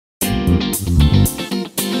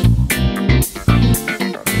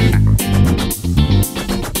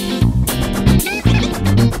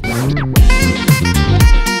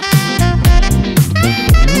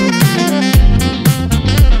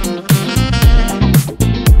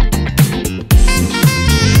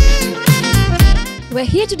We're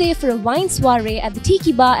here today for a wine soiree at the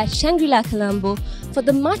Tiki Bar at Shangri-La Colombo for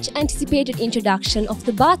the much anticipated introduction of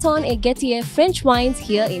the Barton and Guestier French wines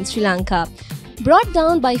here in Sri Lanka. Brought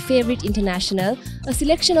down by Favorite International, a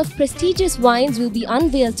selection of prestigious wines will be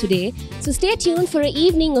unveiled today, so stay tuned for an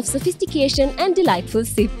evening of sophistication and delightful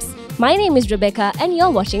sips. My name is Rebecca and you're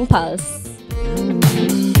watching Pulse.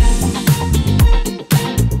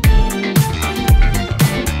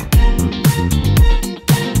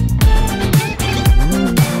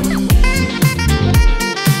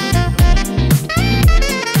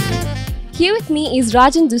 Here with me is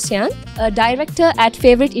Rajan Dusyan, a director at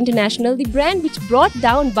Favorite International, the brand which brought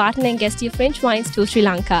down Barton and Guestier French wines to Sri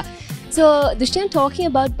Lanka. So, Dusyan, talking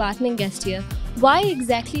about Barton and Guestier, why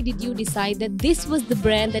exactly did you decide that this was the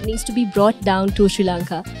brand that needs to be brought down to Sri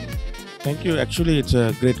Lanka? Thank you. Actually, it's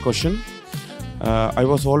a great question. I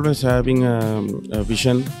was always having a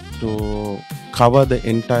vision to cover the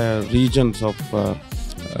entire regions of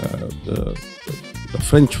the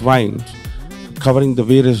French wines, covering the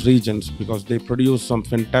various regions, because they produce some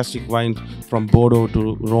fantastic wines from Bordeaux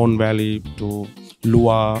to Rhone Valley to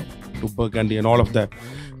Loire to Burgundy and all of that.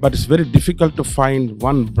 But it's very difficult to find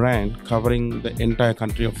one brand covering the entire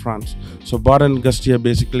country of France. So Barton and Guestier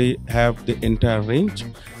basically have the entire range,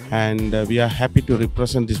 and we are happy to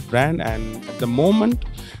represent this brand. And at the moment,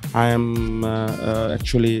 I am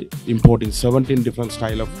actually importing 17 different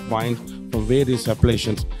style of wines from various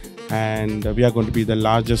appellations, and we are going to be the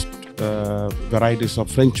largest varieties of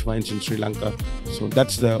French wines in Sri Lanka. So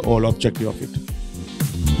that's the whole objective of it.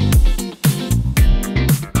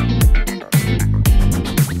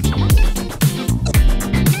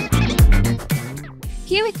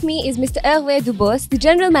 Here with me is Mr. Hervé Dubos, the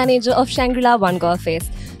General Manager of Shangri-La One Golf Face.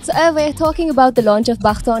 So Hervé, talking about the launch of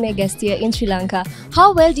Barton and Guestier in Sri Lanka,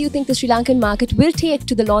 how well do you think the Sri Lankan market will take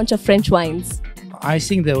to the launch of French wines? I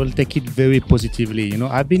think they will take it very positively. You know,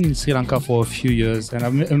 I've been in Sri Lanka for a few years and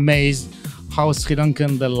I'm amazed how Sri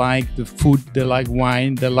Lankan, they like the food, they like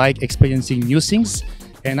wine, they like experiencing new things.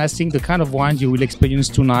 And I think the kind of wines you will experience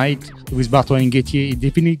tonight with Barton and Guestier, it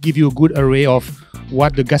definitely give you a good array of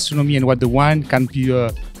what the gastronomy and what the wine can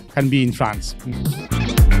be in France.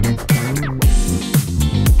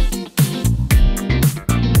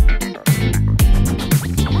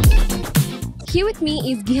 Here with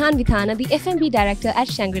me is Gihan Vithana, the F&B director at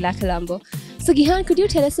Shangri-La Colombo. So Gihan, could you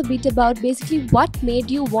tell us a bit about basically what made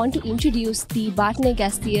you want to introduce the Barton and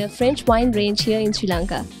Guestier French wine range here in Sri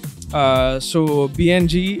Lanka? So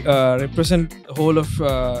BNG represent whole of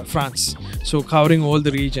France, so covering all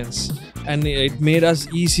the regions, and it made us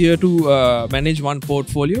easier to manage one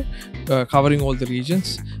portfolio covering all the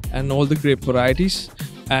regions and all the grape varieties.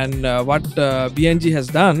 And what BNG has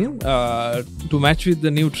done to match with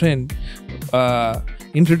the new trend,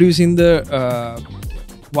 introducing the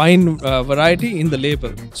wine variety in the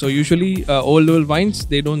label. So usually old wines,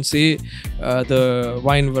 they don't say the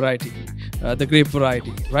wine variety, the grape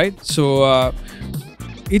variety, right? So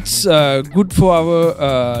it's good for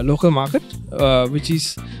our local market, which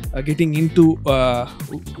is getting into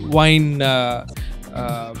wine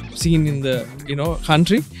scene in the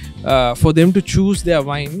country, for them to choose their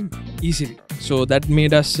wine easily. So that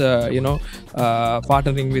made us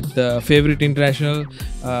partnering with Favorite International,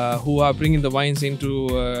 who are bringing the wines into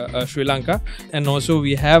Sri Lanka, and also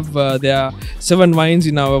we have there 7 wines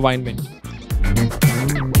in our wine menu.